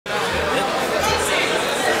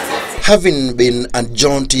having been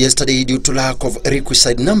adjourned yesterday due to lack of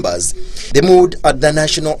requisite numbers. The mood at the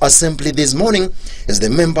National Assembly this morning, as the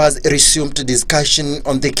members resumed discussion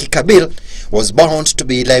on the KICA Bill, was bound to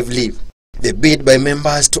be lively. The bid by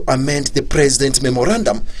members to amend the President's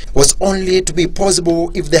memorandum was only to be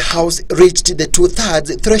possible if the House reached the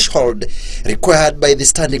two-thirds threshold required by the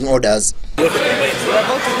standing orders.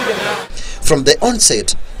 From the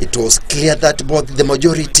onset, it was clear that both the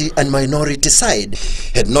majority and minority side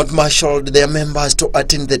had not marshaled their members to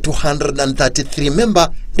attain the 233-member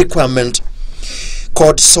requirement.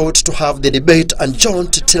 Court sought to have the debate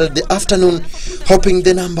adjourned till the afternoon, hoping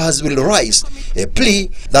the numbers will rise, a plea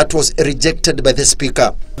that was rejected by the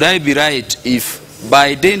Speaker. Would I be right if,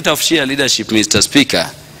 by dint of sheer leadership, Mr. Speaker,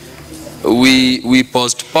 we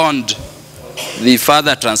postponed the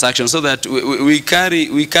further transaction so that we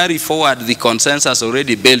carry forward the consensus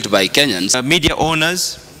already built by Kenyans? Media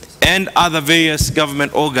owners and other various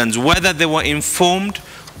government organs, whether they were informed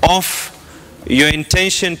of your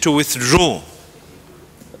intention to withdraw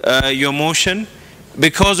your motion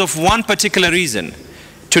because of one particular reason.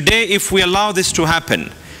 Today, if we allow this to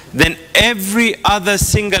happen, then every other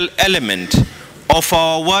single element of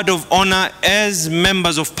our word of honor as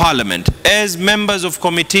members of parliament, as members of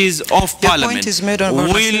committees of parliament,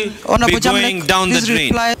 will be going down the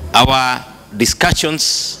drain. Our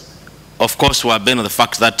discussions, of course, were based on the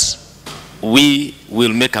fact that we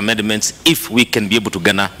will make amendments if we can be able to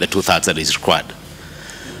garner the two-thirds that is required.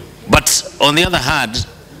 But on the other hand,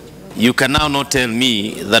 you can now not tell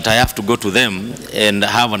me that I have to go to them and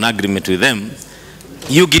have an agreement with them.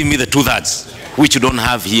 You give me the two-thirds, which you don't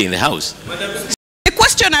have here in the House. The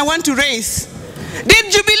question I want to raise,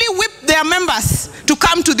 did Jubilee whip their members to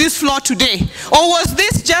come to this floor today? Or was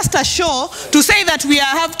this just a show to say that we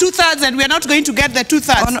have two-thirds and we are not going to get the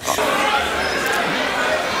two-thirds?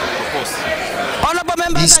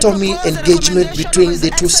 The stormy engagement between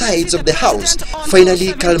the two sides of the House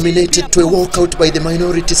finally culminated to a walkout by the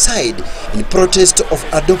minority side in protest of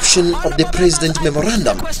adoption of the President's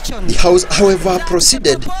memorandum. The House, however,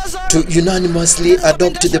 proceeded to unanimously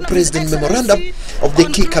adopt the President's memorandum of the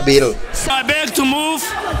KICA Bill. I beg to move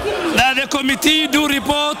that the committee do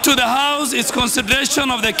report to the House its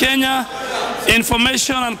consideration of the Kenya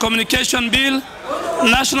Information and Communication Bill,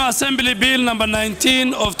 National Assembly Bill number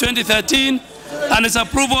 19 of 2013, and its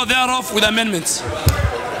approval thereof with amendments.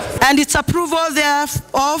 And its approval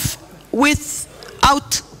thereof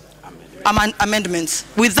without amendments.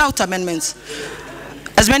 Without amendments.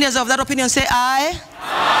 As many as of that opinion say aye.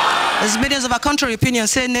 As many as of a contrary opinion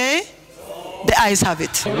say nay. The ayes have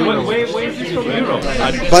it.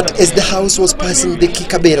 But as the House was passing the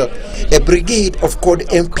KICA Bill, a brigade of CORD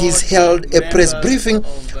MPs held a press briefing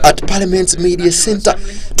at Parliament's Media Centre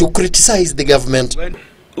to criticize the government.